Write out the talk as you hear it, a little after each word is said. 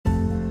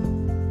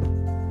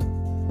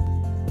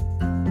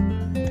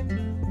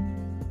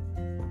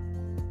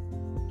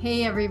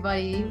Hey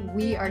everybody,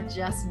 we are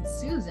Jess and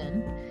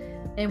Susan,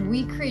 and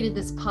we created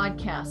this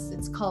podcast.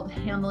 It's called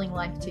Handling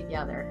Life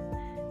Together,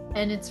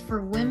 and it's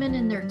for women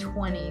in their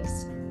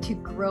 20s to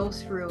grow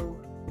through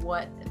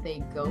what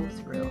they go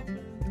through.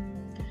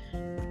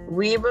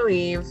 We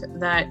believe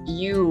that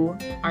you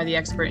are the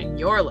expert in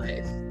your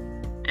life,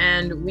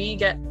 and we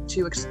get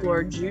to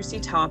explore juicy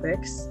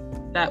topics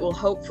that will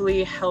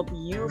hopefully help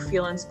you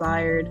feel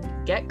inspired,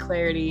 get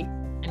clarity,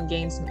 and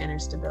gain some inner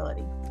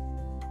stability.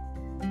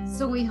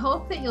 So we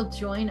hope that you'll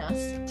join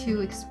us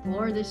to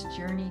explore this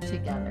journey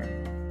together.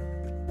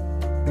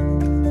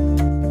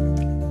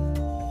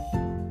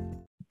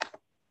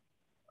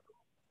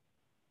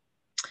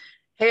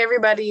 Hey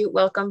everybody,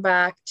 welcome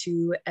back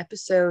to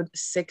episode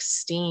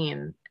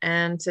 16.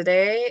 And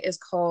today is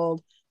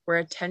called Where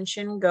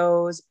Attention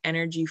Goes,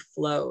 Energy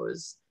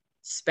Flows.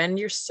 Spend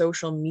your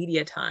social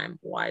media time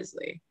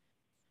wisely.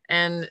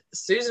 And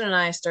Susan and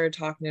I started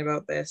talking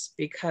about this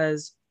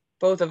because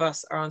both of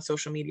us are on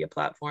social media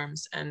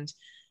platforms. And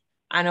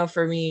I know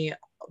for me,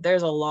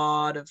 there's a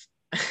lot of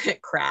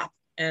crap.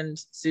 And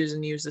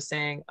Susan used the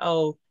saying,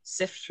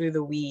 sift through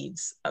the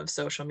weeds of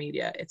social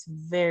media. It's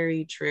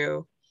very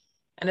true.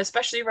 And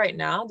especially right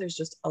now, there's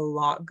just a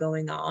lot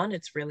going on.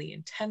 It's really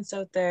intense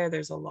out there.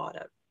 There's a lot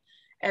of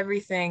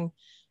everything.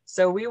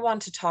 So we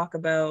want to talk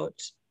about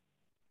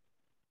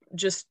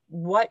just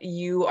what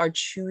you are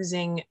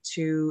choosing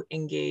to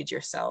engage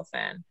yourself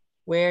in,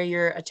 where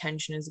your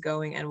attention is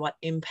going and what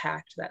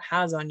impact that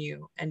has on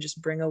you, and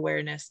just bring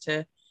awareness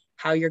to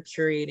how you're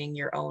curating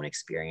your own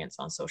experience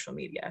on social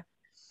media.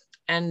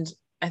 And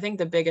I think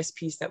the biggest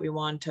piece that we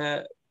want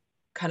to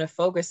kind of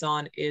focus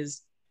on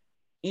is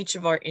each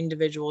of our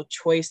individual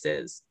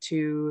choices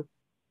to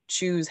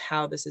choose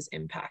how this is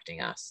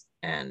impacting us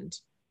and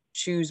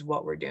choose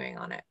what we're doing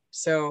on it.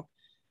 So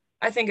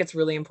I think it's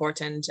really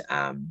important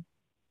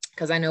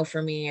because I know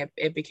for me,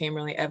 it became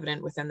really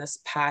evident within this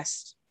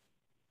past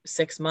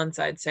 6 months,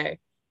 I'd say,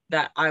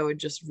 that I would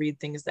just read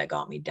things that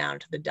got me down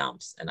to the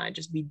dumps, and I'd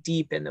just be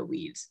deep in the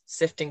weeds,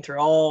 sifting through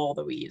all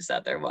the weeds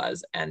that there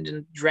was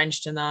and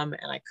drenched in them,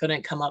 and I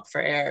couldn't come up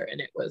for air,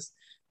 and it was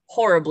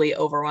horribly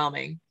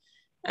overwhelming.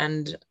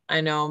 And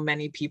I know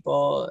many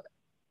people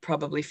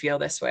probably feel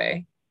this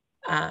way.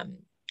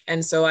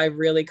 And so I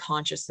really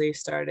consciously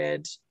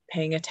started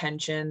paying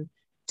attention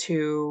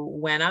to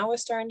when I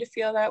was starting to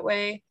feel that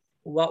way,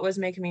 what was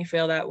making me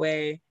feel that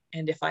way,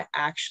 and if I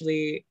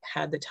actually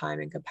had the time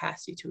and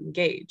capacity to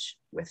engage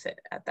with it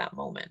at that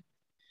moment.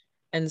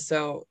 And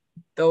so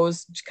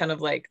those kind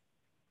of like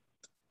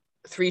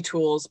 3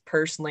 tools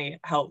personally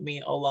helped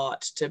me a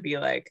lot to be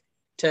like,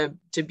 to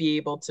be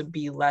able to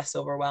be less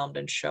overwhelmed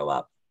and show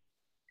up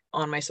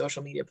on my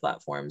social media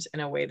platforms in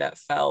a way that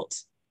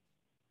felt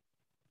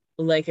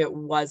like it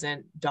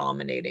wasn't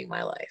dominating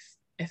my life,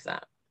 if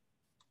that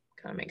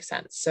kind of makes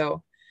sense.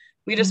 So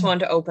we just wanted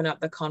to open up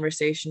the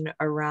conversation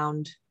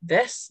around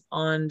this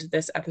on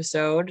this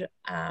episode.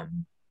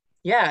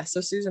 So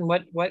Susan,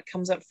 what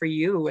comes up for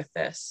you with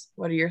this?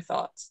 What are your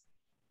thoughts?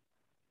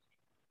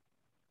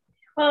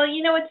 Well,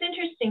 it's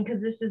interesting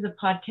because this is a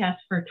podcast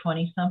for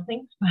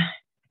 20-somethings, but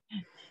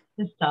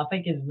this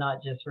topic is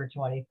not just for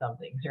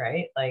 20-somethings,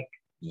 right? Like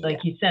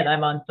you said,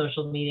 I'm on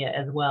social media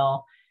as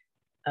well.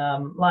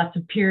 Lots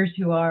of peers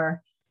who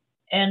are.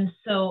 And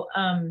so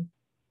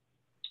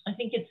I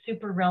think it's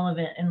super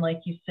relevant. And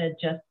like you said,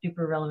 just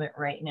super relevant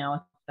right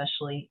now,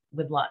 especially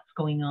with lots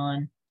going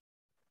on.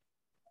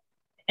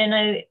 And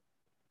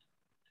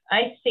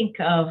I think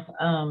of,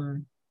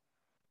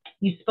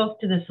 you spoke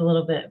to this a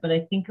little bit, but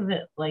I think of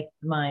it like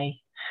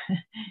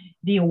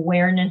the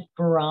awareness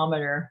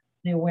barometer,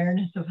 the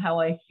awareness of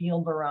how I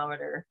feel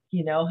barometer,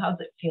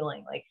 how's it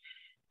feeling?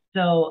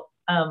 So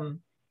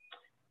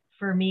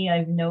for me,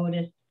 I've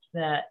noticed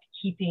that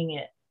keeping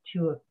it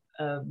to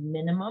a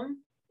minimum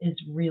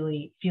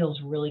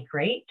feels really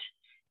great.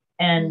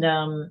 And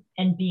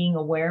being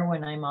aware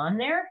when I'm on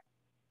there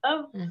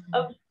of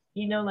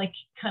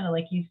kind of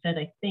like you said,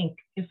 I think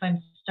if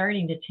I'm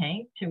starting to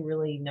tank, to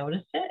really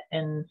notice it.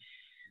 And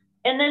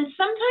then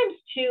sometimes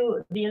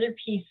too, the other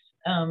piece,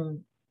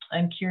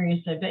 I'm curious,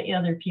 I bet you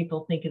other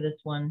people think of this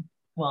one.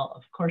 Well,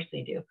 of course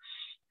they do.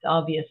 It's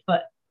obvious,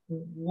 but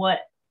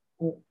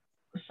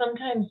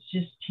sometimes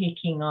just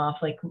taking off,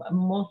 like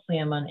mostly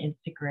I'm on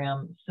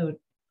Instagram. So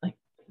like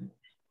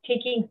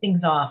taking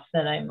things off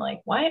that I'm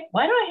like, why do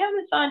I have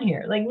this on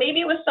here? Like maybe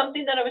it was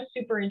something that I was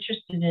super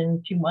interested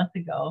in 2 months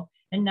ago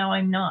and now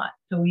I'm not.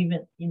 So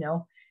even,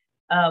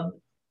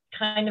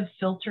 kind of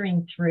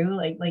filtering through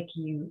like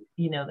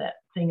that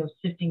thing of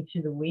sifting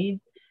through the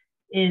weeds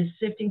is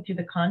sifting through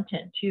the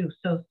content too.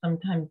 So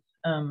sometimes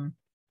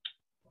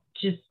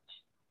just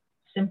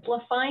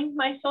simplifying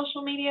my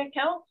social media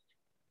accounts.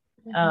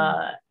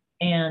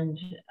 And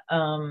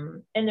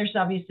there's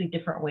obviously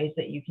different ways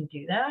that you can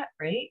do that,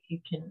 right? You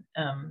can,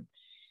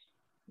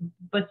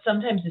 but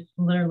sometimes it's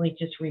literally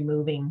just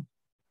removing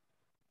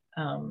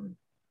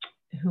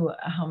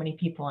how many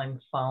people I'm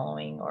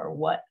following or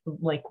what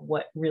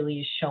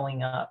really is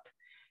showing up.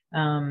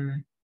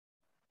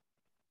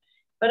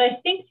 But I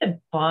think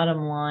the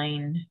bottom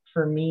line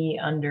for me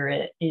under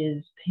it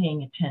is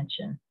paying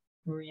attention,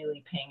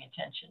 really paying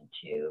attention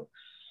to,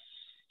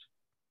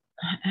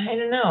 I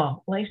don't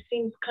know, life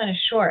seems kind of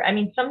short. I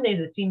mean, some days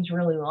it seems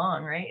really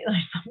long, right?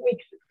 Like some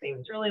weeks it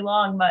seems really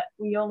long, but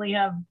we only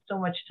have so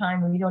much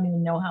time and we don't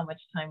even know how much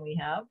time we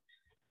have.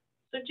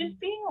 So just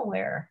being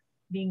aware,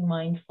 being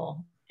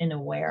mindful and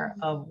aware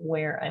of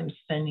where I'm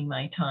spending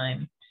my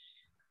time.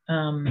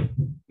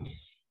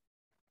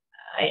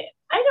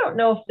 I don't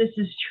know if this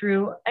is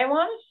true. I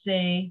want to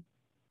say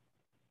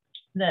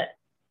that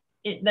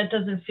that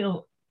doesn't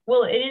feel,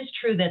 well, it is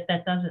true that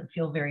that doesn't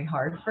feel very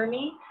hard for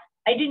me.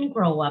 I didn't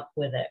grow up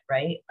with it,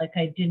 right? Like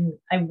I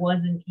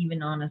wasn't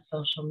even on a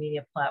social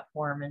media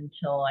platform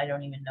until I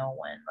don't even know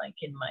when, like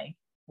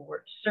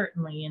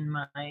certainly in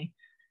my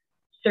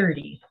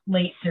 30s,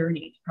 late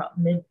 30s,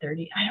 probably mid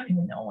 30s. I don't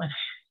even know when.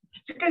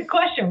 It's a good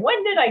question.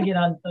 When did I get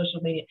on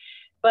social media?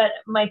 But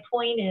my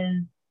point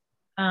is,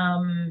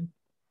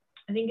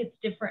 I think it's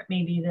different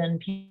maybe than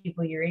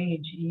people your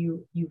age.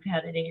 You've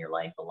had it in your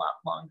life a lot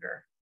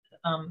longer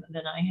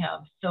than I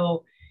have.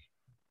 So,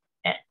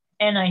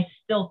 and I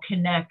still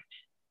connect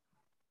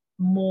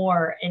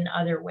more in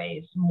other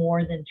ways,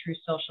 more than through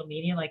social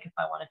media. Like if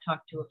I want to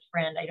talk to a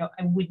friend, I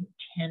wouldn't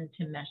tend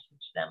to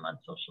message them on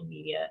social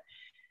media. I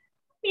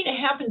mean, it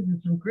happens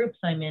in some groups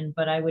I'm in,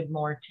 but I would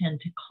more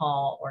tend to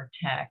call or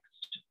text,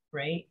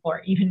 right?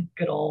 Or even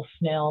good old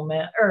snail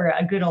mail or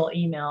a good old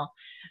email.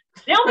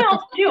 Snail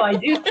mail too. I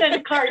do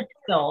send cards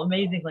still,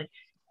 amazingly.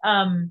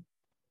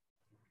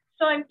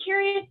 So I'm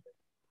curious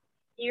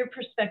your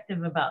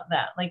perspective about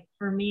that. Like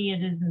for me,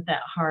 it isn't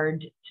that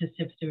hard to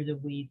sift through the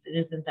weeds.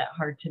 It isn't that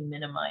hard to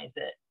minimize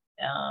it.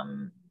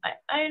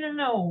 I don't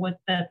know what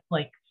that's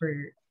like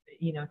for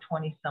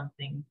 20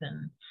 somethings,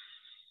 and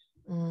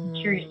I'm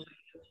curious what you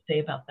have to say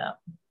about that.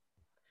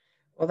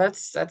 Well,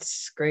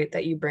 that's great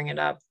that you bring it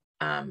up.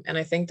 And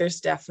I think there's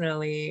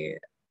definitely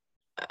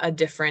a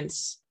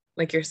difference.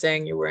 Like you're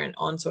saying, you weren't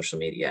on social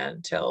media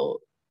until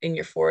in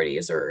your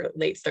 40s or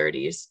late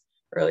 30s,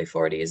 early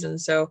 40s. And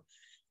so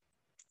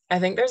I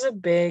think there's a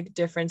big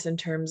difference in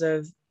terms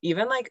of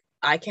even like,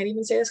 I can't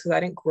even say this because I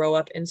didn't grow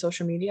up in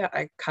social media.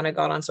 I kind of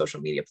got on social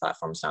media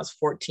platforms when I was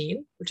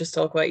 14, which is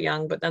still quite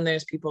young. But then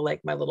there's people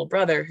like my little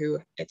brother who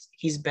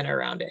he's been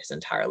around it his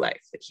entire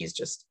life. Like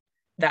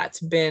that's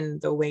been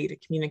the way to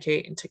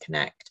communicate and to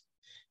connect.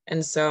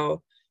 And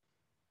so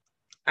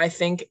I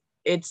think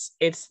it's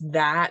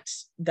that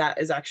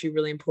is actually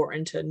really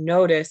important to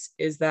notice,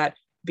 is that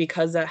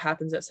because that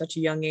happens at such a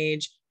young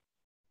age,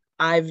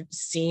 I've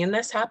seen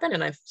this happen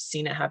and I've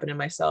seen it happen in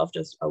myself,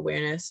 just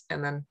awareness,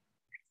 and then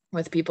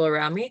with people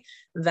around me,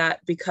 that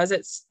because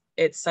it's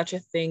such a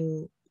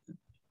thing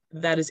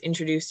that is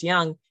introduced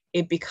young,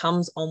 it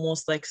becomes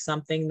almost like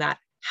something that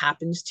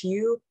happens to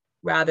you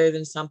rather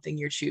than something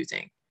you're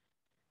choosing.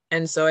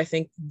 And so I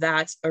think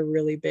that's a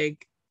really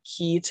big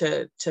key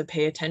to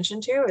pay attention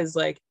to, is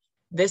like,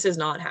 this is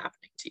not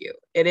happening to you.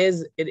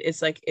 It's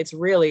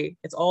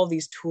all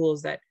these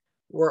tools that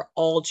we're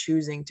all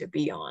choosing to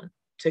be on,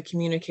 to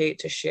communicate,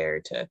 to share,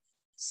 to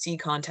see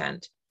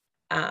content.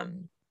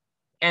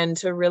 And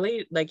to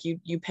really, like,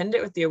 you pinned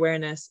it with the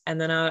awareness.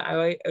 And then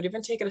I would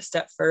even take it a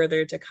step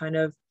further to kind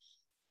of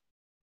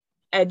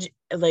and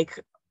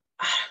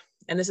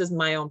this is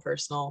my own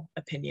personal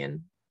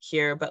opinion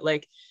here, but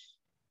like,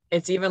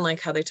 it's even like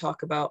how they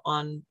talk about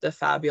on the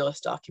fabulous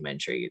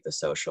documentary, The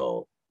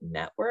Social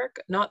Network,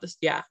 is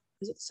it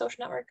The Social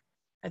Network?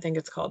 I think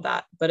it's called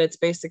that, but it's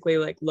basically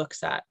like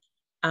looks at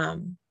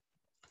the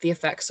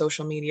effects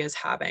social media is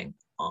having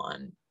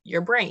on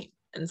your brain.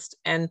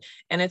 And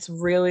it's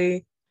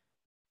really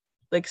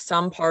like,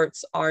 some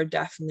parts are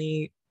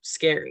definitely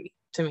scary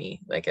to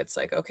me. Like, it's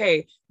like,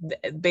 okay,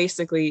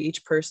 basically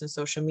each person's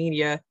social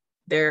media,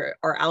 there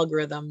are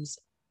algorithms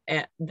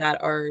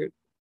that are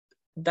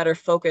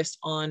focused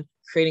on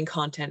creating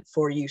content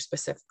for you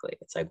specifically.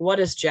 It's like, what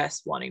is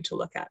Jess wanting to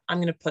look at? I'm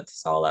going to put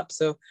this all up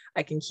so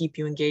I can keep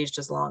you engaged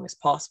as long as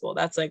possible.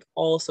 That's like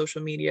all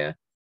social media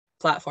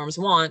platforms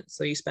want.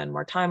 So you spend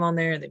more time on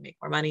there, they make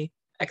more money,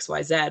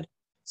 XYZ.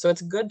 So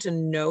it's good to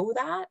know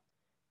that,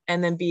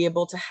 and then be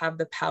able to have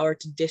the power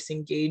to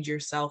disengage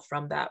yourself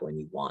from that when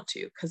you want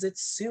to, because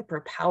it's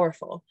super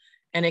powerful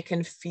and it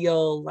can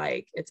feel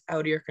like it's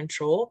out of your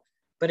control,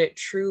 but it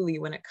truly,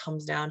 when it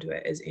comes down to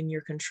it, is in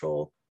your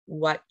control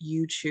what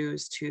you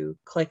choose to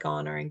click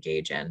on or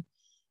engage in.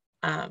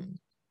 And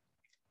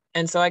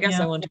so I guess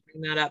I want to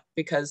bring that up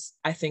because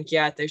I think,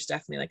 there's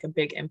definitely like a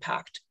big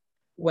impact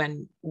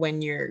when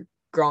you're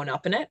grown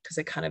up in it, because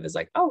it kind of is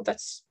like, oh,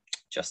 that's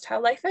just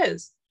how life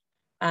is.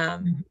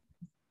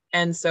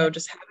 And so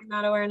just having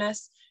that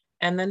awareness,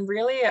 and then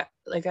really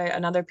like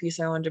another piece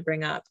I wanted to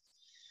bring up,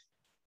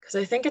 because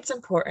I think it's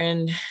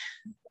important,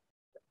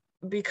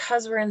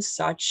 because we're in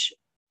such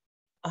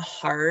a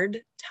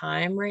hard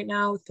time right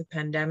now with the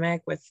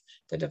pandemic, with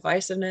the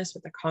divisiveness,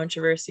 with the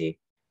controversy,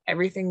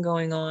 everything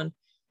going on.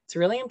 It's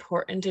really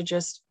important to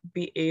just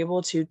be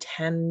able to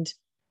tend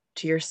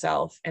to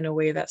yourself in a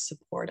way that's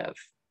supportive,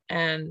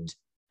 and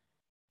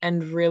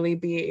really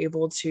be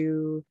able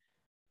to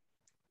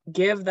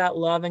give that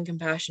love and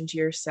compassion to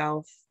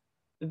yourself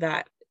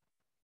that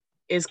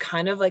is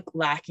kind of like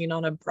lacking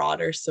on a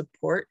broader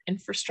support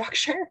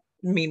infrastructure,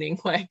 meaning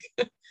like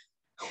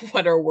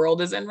what our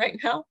world is in right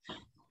now.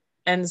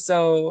 And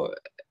so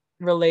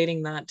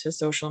relating that to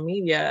social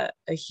media,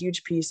 a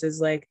huge piece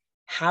is like,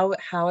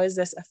 how is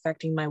this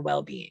affecting my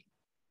well-being?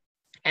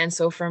 And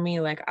so for me,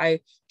 like, I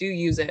do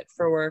use it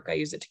for work, I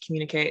use it to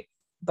communicate,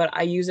 but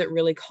I use it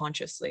really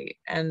consciously.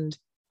 And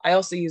I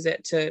also use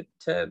it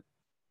to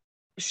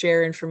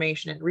share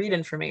information and read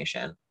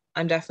information.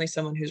 I'm definitely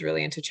someone who's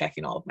really into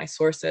checking all of my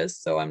sources,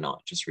 so I'm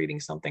not just reading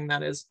something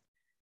that is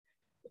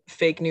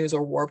fake news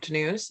or warped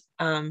news.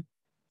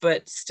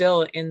 But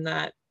still in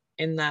that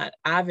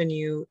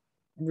avenue,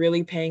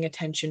 really paying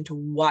attention to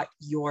what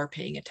you're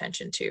paying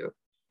attention to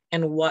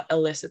and what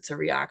elicits a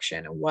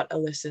reaction and what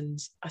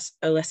elicits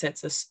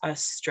a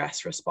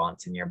stress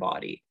response in your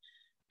body.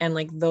 And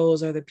like,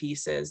 those are the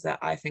pieces that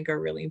I think are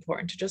really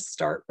important to just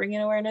start bringing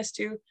awareness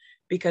to,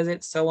 because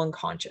it's so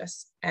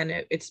unconscious and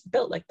it's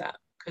built like that,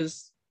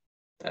 because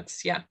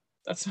that's what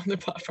the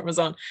platform is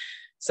on.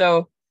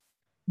 So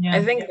yeah.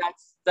 I think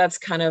that's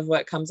kind of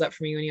what comes up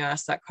for me when you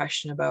ask that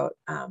question about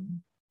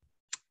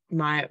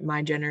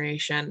my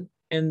generation,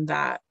 in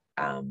that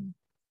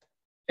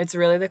it's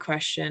really the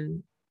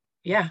question,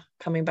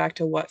 coming back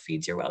to what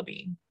feeds your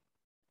well-being,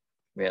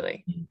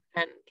 really,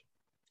 and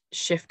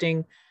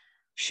shifting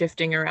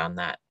around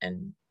that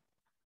and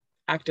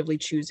actively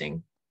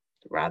choosing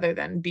rather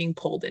than being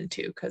pulled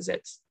into, because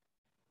it's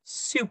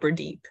super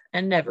deep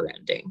and never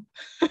ending.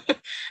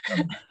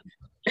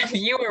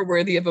 You are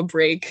worthy of a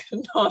break,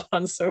 not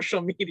on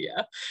social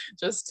media,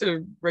 just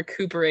to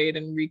recuperate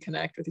and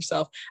reconnect with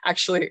yourself.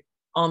 Actually,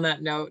 on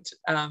that note,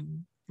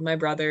 my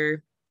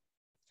brother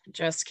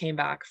just came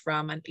back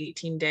from an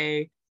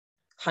 18-day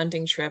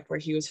hunting trip where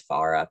he was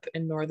far up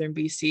in northern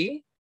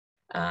BC.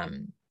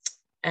 And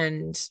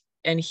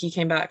he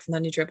came back from the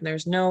hunting trip, and there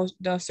was no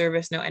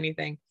service, no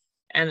anything.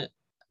 And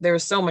there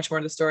was so much more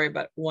to the story,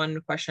 but one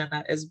question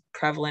that is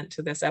prevalent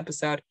to this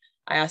episode,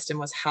 I asked him,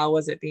 was how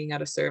was it being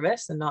out of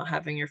service and not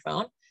having your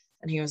phone?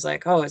 And he was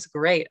like, oh, it's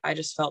great. I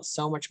just felt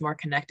so much more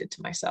connected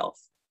to myself.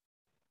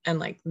 And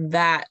like,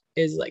 that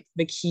is like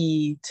the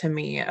key to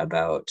me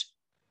about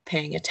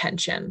paying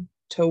attention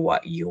to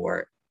what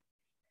you're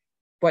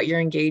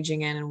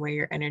engaging in and where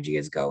your energy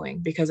is going,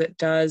 because it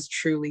does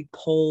truly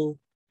pull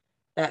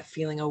that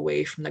feeling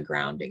away from the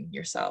grounding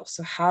yourself.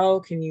 So how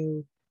can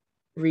you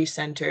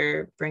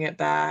recenter, bring it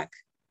back,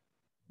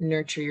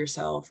 nurture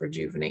yourself,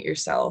 rejuvenate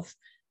yourself,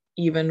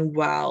 even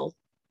while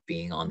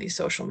being on these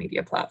social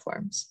media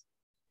platforms?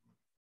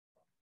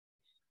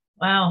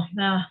 Wow.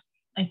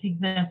 I think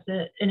that's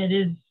it. And it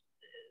is,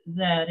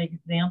 that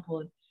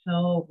example is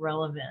so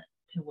relevant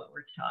to what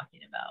we're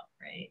talking about,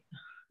 right?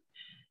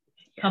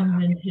 It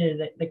comes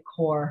into the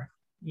core,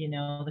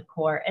 the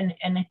core. And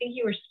I think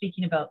you were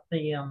speaking about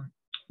the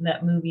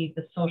that movie,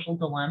 The Social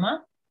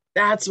Dilemma.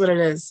 That's what it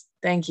is.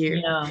 Thank you.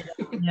 Yeah,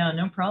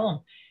 no problem.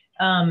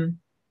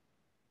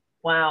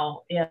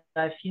 Wow. Yeah,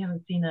 if you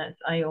haven't seen that,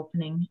 it's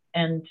eye-opening.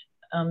 And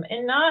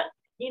not,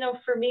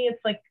 for me,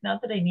 it's like,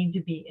 not that I need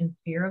to be in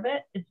fear of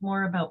it. It's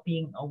more about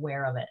being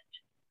aware of it.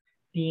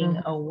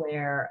 Being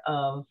aware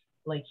of,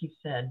 like you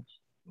said,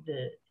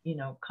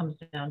 comes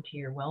down to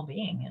your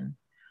well-being and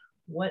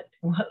what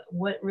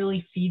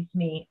really feeds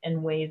me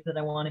in ways that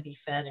I want to be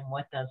fed and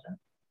what doesn't.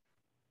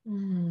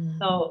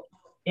 So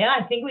yeah,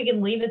 I think we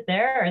can leave it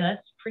there.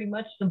 That's pretty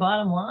much the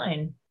bottom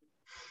line.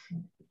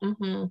 What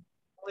do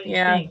you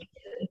think?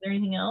 Is there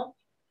anything else?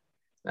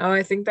 Oh,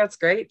 I think that's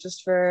great.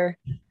 Just for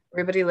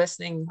everybody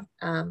listening,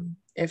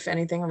 if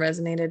anything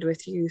resonated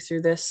with you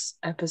through this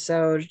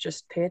episode,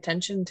 just pay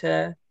attention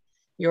to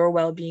your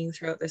well-being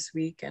throughout this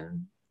week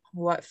and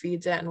what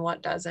feeds it and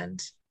what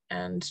doesn't.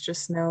 And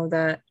just know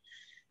that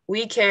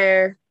we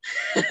care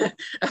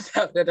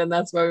about it. And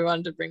that's why we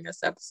wanted to bring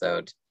this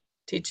episode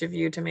to each of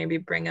you, to maybe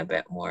bring a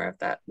bit more of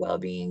that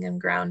well-being and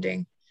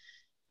grounding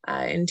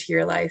into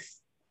your life.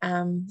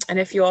 And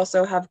if you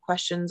also have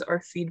questions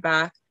or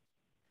feedback,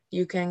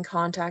 you can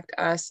contact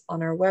us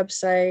on our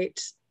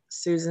website.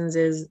 Susan's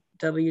is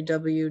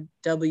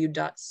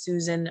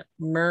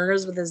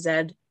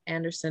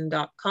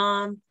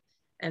www.susanmerz.com,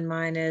 and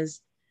mine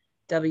is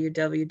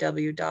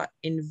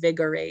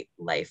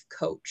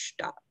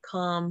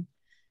www.invigoratelife.coach.com.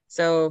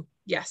 So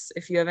yes,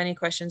 if you have any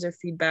questions or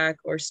feedback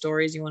or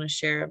stories you want to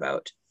share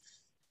about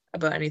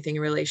anything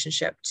in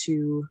relationship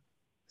to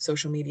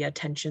social media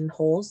attention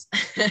holes,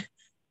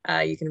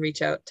 you can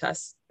reach out to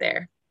us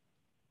there.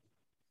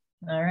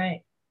 All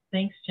right.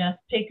 Thanks, Jess.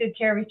 Take good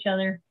care of each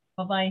other.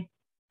 Bye-bye.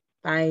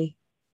 Bye.